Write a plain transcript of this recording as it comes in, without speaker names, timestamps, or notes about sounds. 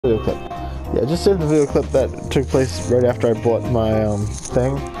Video clip. Yeah, just saved the video clip that took place right after I bought my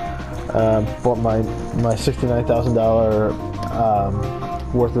thing. Bought my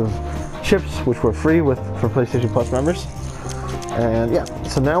 $69,000 worth of chips, which were free for PlayStation Plus members. And yeah,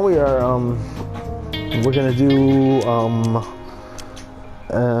 so now we are we're gonna do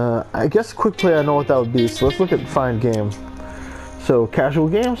I guess quick play. I know what that would be. So let's look at find game. So casual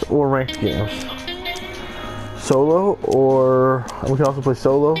games or ranked games. Solo, or we can also play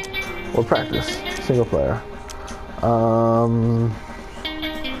solo or practice single player.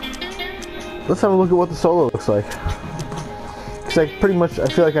 Let's have a look at what the solo looks like, because I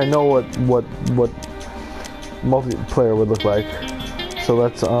feel like I know what multiplayer would look like. So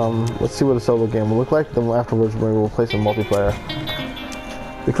let's see what a solo game will look like. Then afterwards maybe we'll play some multiplayer.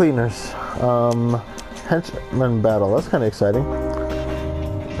 The Cleaners, Henchman Battle. That's kind of exciting.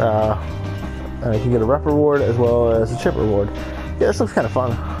 And you can get a rep reward as well as a chip reward. Yeah, this looks kind of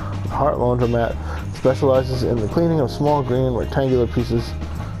fun. Heart Laundromat specializes in the cleaning of small green rectangular pieces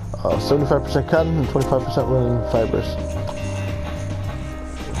of 75% cotton and 25% linen fibers.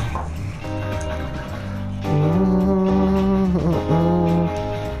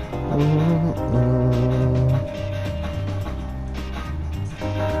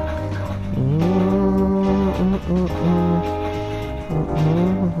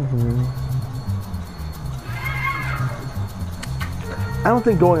 I don't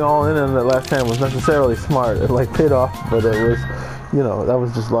think going all in on that last hand was necessarily smart. It like paid off, but it was, you know, that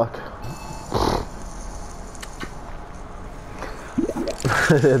was just luck.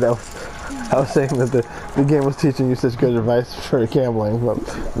 I was saying that the game was teaching you such good advice for gambling, but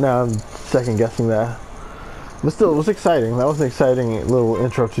now I'm second guessing that. But still, it was exciting. That was an exciting little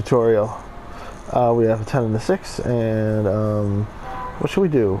intro tutorial. We have a 10 and a 6, and what should we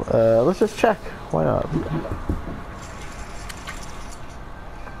do? Let's just check. Why not?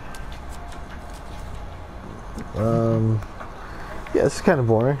 Yeah, it's kind of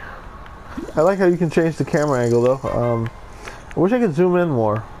boring. I like how you can change the camera angle though. I wish I could zoom in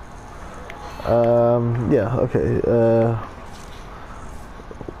more. Yeah, okay.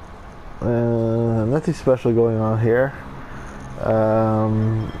 Nothing special going on here.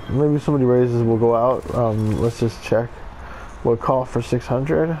 Maybe somebody raises will go out. Let's just check. We'll call for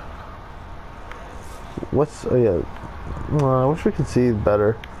 600. What's, oh yeah. I wish we could see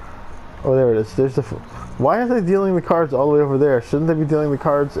better. Oh, there it is. There's the. Why are they dealing the cards all the way over there? Shouldn't they be dealing the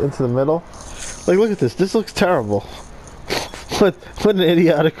cards into the middle? Like, look at this. This looks terrible. What an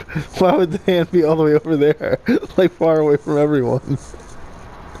idiotic. Why would the hand be all the way over there? Like, far away from everyone.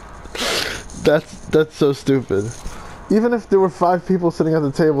 That's so stupid. Even if there were 5 people sitting at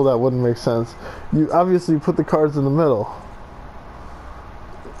the table, that wouldn't make sense. You obviously put the cards in the middle.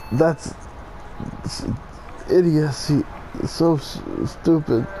 That's idiocy. It's so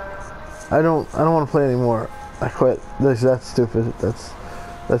stupid. I don't want to play anymore. I quit. That's stupid. That's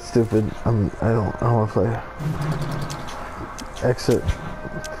stupid. I don't want to play. Exit.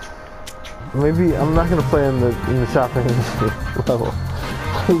 Maybe I'm not gonna play in the shopping level.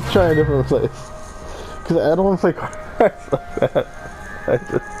 Let's try a different place. Cause I don't want to play cards like that.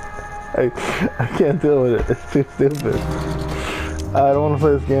 I can't deal with it. It's too stupid. I don't want to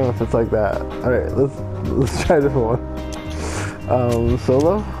play this game if it's like that. All right, let's try a different one.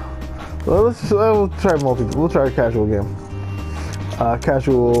 Solo. Well, we'll try We'll try a casual game.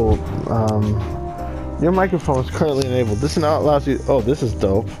 Casual. Your microphone is currently enabled. This now allows you. Oh, this is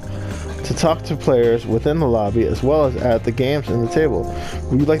dope. To talk to players within the lobby as well as at the games in the table.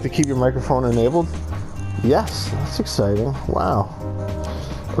 Would you like to keep your microphone enabled? Yes, that's exciting. Wow.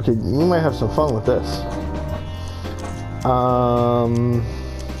 Okay, you might have some fun with this.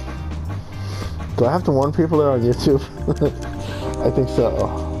 Do I have to warn people there on YouTube? I think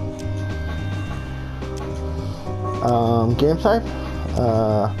so. Game type,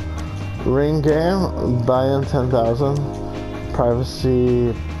 ring game, buy-in 10,000,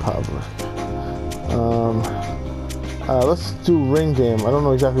 privacy, public. Let's do ring game. I don't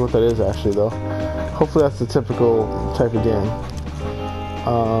know exactly what that is actually though. Hopefully that's the typical type of game.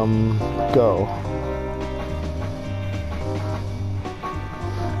 Go.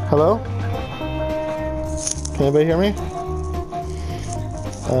 Hello? Can anybody hear me?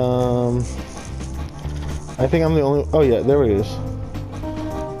 I think I'm the only. Oh yeah, there it is.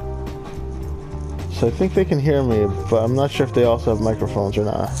 So I think they can hear me, but I'm not sure if they also have microphones or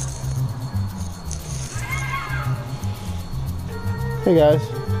not. Hey guys.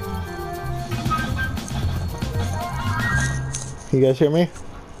 Can you guys hear me?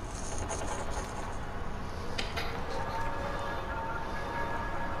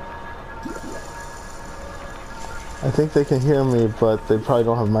 I think they can hear me, but they probably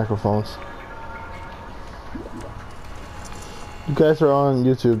don't have microphones. You guys are on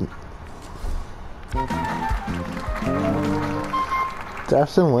YouTube.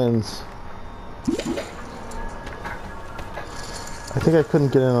 Dafson wins. I think I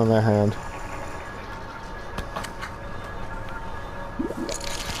couldn't get in on that hand.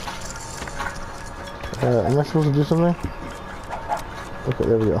 Am I supposed to do something? Okay,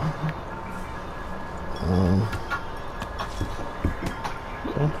 there we go.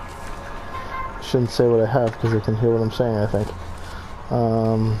 Okay. Shouldn't say what I have because they can hear what I'm saying, I think.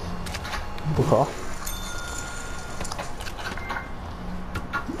 We'll call.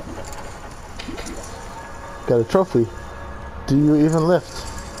 Got a trophy. Do you even lift?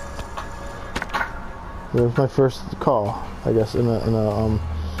 That was my first call, I guess, in a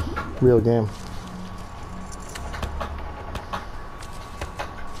real game.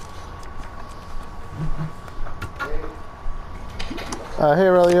 Hey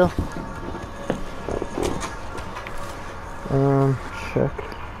Aurelio. Check.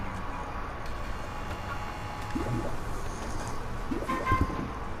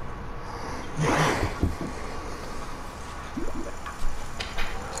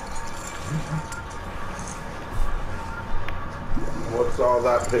 What's all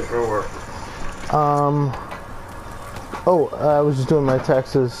that paperwork? Oh, I was just doing my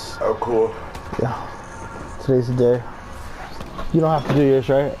taxes. Oh, cool. Yeah. Today's the day. You don't have to do yours,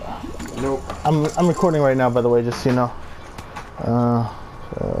 right? Nope. I'm recording right now, by the way, just so you know.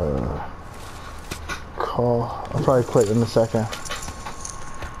 Call. I'll probably quit in a second.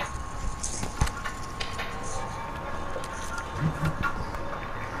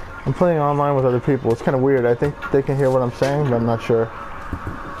 I'm playing online with other people. It's kind of weird. I think they can hear what I'm saying, but I'm not sure.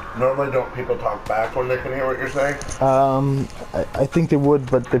 Normally, don't people talk back when they can hear what you're saying? I think they would,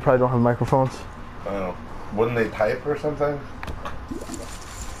 but they probably don't have microphones. Oh. Wouldn't they type or something?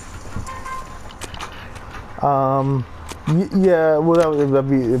 Yeah, well, that'd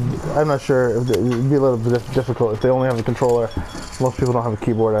be, I'm not sure. It'd be a little bit difficult if they only have a controller. Most people don't have a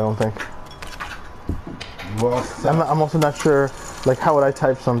keyboard, I don't think. Well, I'm also not sure, like, how would I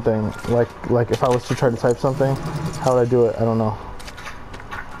type something? Like if I was to try to type something, how would I do it? I don't know.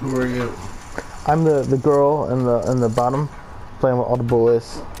 who are you? I'm the girl in the bottom, playing with all the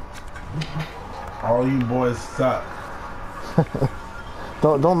boys. All you boys suck.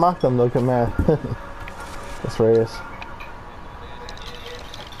 Don't mock them, they'll get mad. That's Reyes.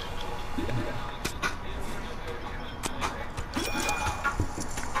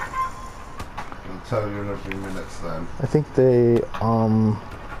 I'll tell you in a few minutes then. I think they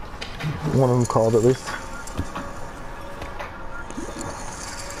one of them called at least.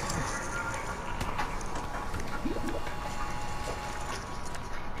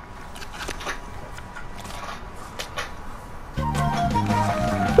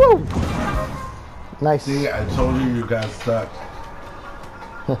 Woo! Nice. See, I told you you guys suck.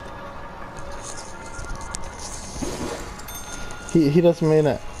 He doesn't mean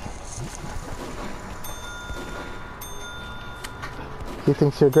it. He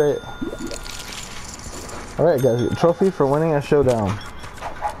thinks you're great. Alright guys, trophy for winning a showdown.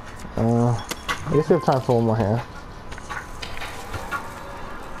 I guess we have time for one more hand.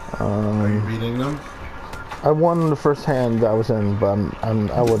 Are you beating them? I won the first hand that I was in, but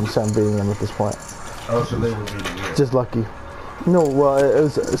I wouldn't say I'm beating them at this point. Oh, so they were beating you. Just lucky. No, well, it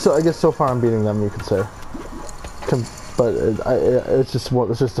was, so I guess so far I'm beating them, you could say. But it's just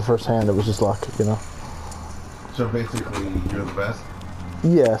the first hand. It was just luck, you know. So basically, you're the best?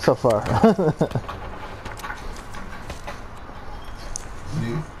 Yeah, so far.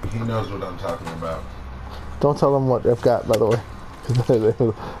 See, he knows what I'm talking about. Don't tell them what I've got, by the way.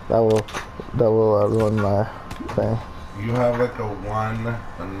 that will ruin my thing. You have like a 1,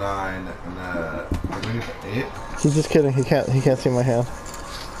 a 9, and a, I think it's 8. He's just kidding. He can't see my hand.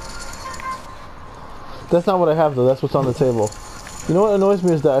 That's not what I have though. That's what's on the table. You know what annoys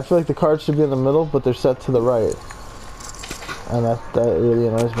me is that I feel like the cards should be in the middle, but they're set to the right, and that really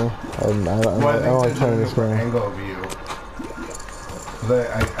annoys me. I don't like turning the screen. Angle view.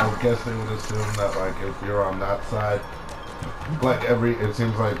 I guess they would assume that like if you're on that side, like it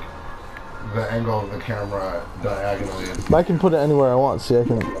seems like the angle of the camera diagonally. I can put it anywhere I want. See, I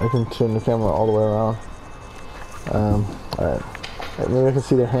can turn the camera all the way around. Alright. Maybe I can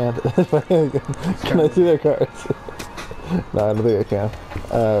see their hand. Can I see their cards? No, I don't think I can.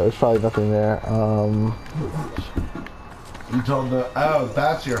 There's probably nothing there. You told the, oh,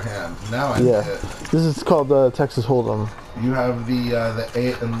 that's your hand. Now I see it. This is called Texas Hold'em. You have the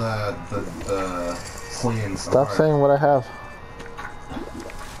 8 and the queen. Stop saying what I have.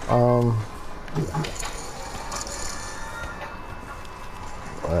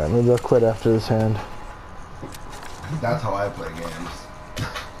 Alright, maybe I'll quit after this hand. That's how I play games.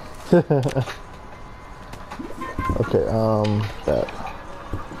 Okay, that.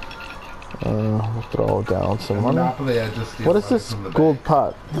 We'll throw down some money. Monopoly, I just steal What is money this from the gold bank.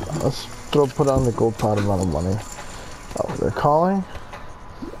 pot? Let's put on the gold pot amount of money. Oh, they're calling.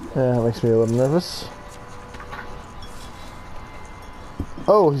 Yeah, that makes me a little nervous.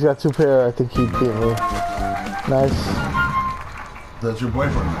 Oh, he's got 2 pair. I think he beat me. Nice. That's your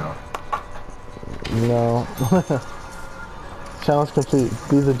boyfriend now. No. Challenge complete.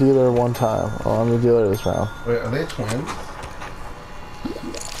 Be the dealer 1 time. Oh, I'm the dealer this round. Wait, are they twins?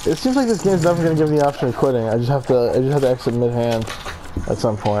 It seems like this game's never gonna give me the option of quitting. I just have to exit mid-hand at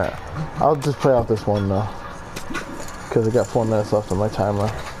some point. I'll just play out this one though, because I got 4 minutes left on my timer.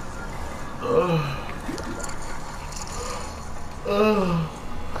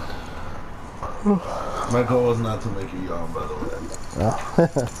 My goal was not to make you yawn, by the way. No.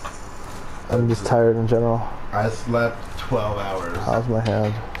 I'm just tired in general. I slept 12 hours. How's my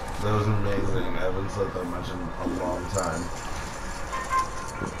hand? That was amazing. I haven't slept that much in a long time.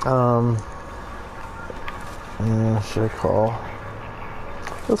 Yeah, should I call?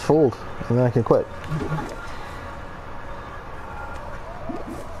 Let's fold, and then I can quit.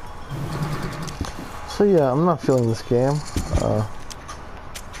 So yeah, I'm not feeling this game.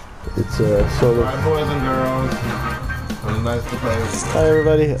 It's sort of... Hi, boys and girls. It was nice to play with you. Hi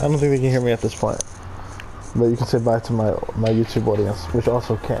everybody. I don't think they can hear me at this point. But you can say bye to my YouTube audience, which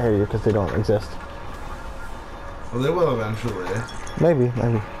also can't hear you because they don't exist. Well, they will eventually. Maybe.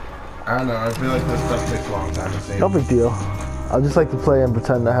 I don't know. I feel like this stuff takes a long time to see. No big deal. I just like to play and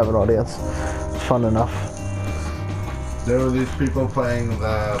pretend I have an audience. It's fun enough. There were these people playing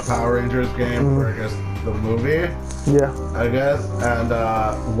the Power Rangers game for, I guess, the movie. Yeah. I guess, and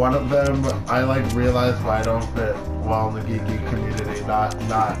one of them, I like realized why I don't fit well in the geeky community. Not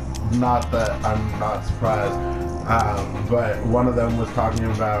that I'm not surprised, but one of them was talking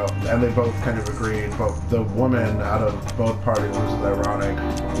about, and they both kind of agreed. But the woman out of both parties, which is ironic,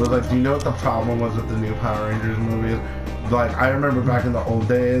 was like, "Do you know what the problem was with the new Power Rangers movies? Like, I remember back in the old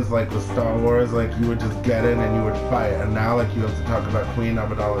days, like with Star Wars, like you would just get in and you would fight, and now like you have to talk about Queen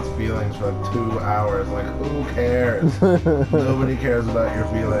Amidala's feelings for like 2 hours. Like, who cares? Nobody cares about your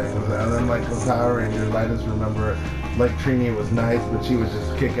feelings." And then like with Power Rangers, I just remember like Trini was nice, but she was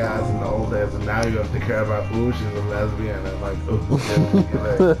just kick ass in the old days, and now you have to care about, ooh, she's a lesbian, and like, ooh,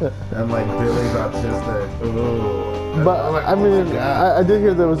 and like Billy's autistic, ooh. But like, I mean, I did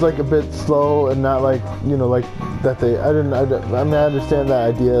hear that it was like a bit slow and not like, you know, like that they. I mean, I understand that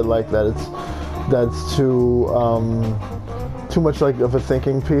idea, like that's too much like of a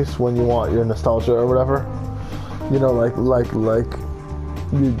thinking piece when you want your nostalgia or whatever. You know, like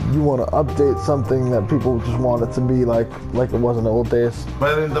you want to update something that people just want it to be like it was in the old days.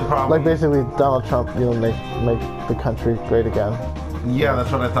 But then the problem, like basically Donald Trump, you know, make the country great again. Yeah,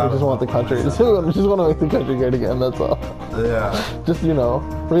 that's what I thought. We just want the country. Just want to make the country great again. That's all. Yeah. Just, you know,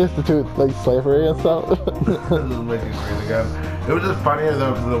 reinstitute like slavery and stuff. Just make it great again. It was just funnier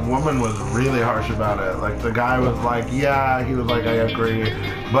though, because the woman was really harsh about it. Like the guy was like, yeah, he was like, I agree,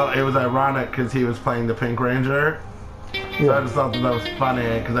 but it was ironic because he was playing the Pink Ranger. So I just thought that was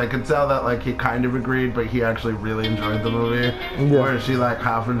funny, because I could tell that like he kind of agreed, but he actually really enjoyed the movie. Yeah. Whereas she like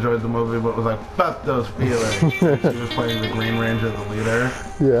half enjoyed the movie, but was like, fuck those feelings. She was playing the Green Ranger, the leader.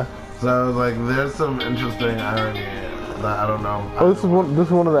 Yeah. So I was like, there's some interesting irony that I don't know. Oh, this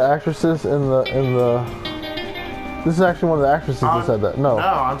is one of the actresses in the. This is actually one of the actresses who said that. No. No,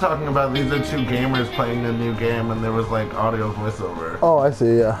 I'm talking about these are 2 gamers playing a new game, and there was like audio voiceover. Oh, I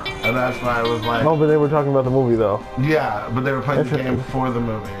see. Yeah. And that's why I was like. No, but they were talking about the movie though. Yeah, but they were playing the game for the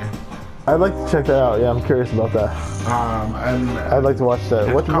movie. I'd like to check that out. Yeah, I'm curious about that. And I'd like to watch that.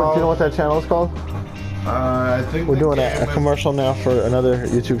 Do you know what that channel is called? I think we're doing a commercial now for another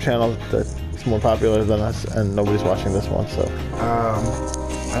YouTube channel that's more popular than us, and nobody's watching this one. So.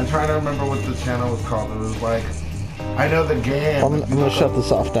 I'm trying to remember what the channel was called. It was like. I know the game. I'm gonna shut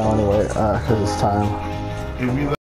this off now anyway, because it's time. If you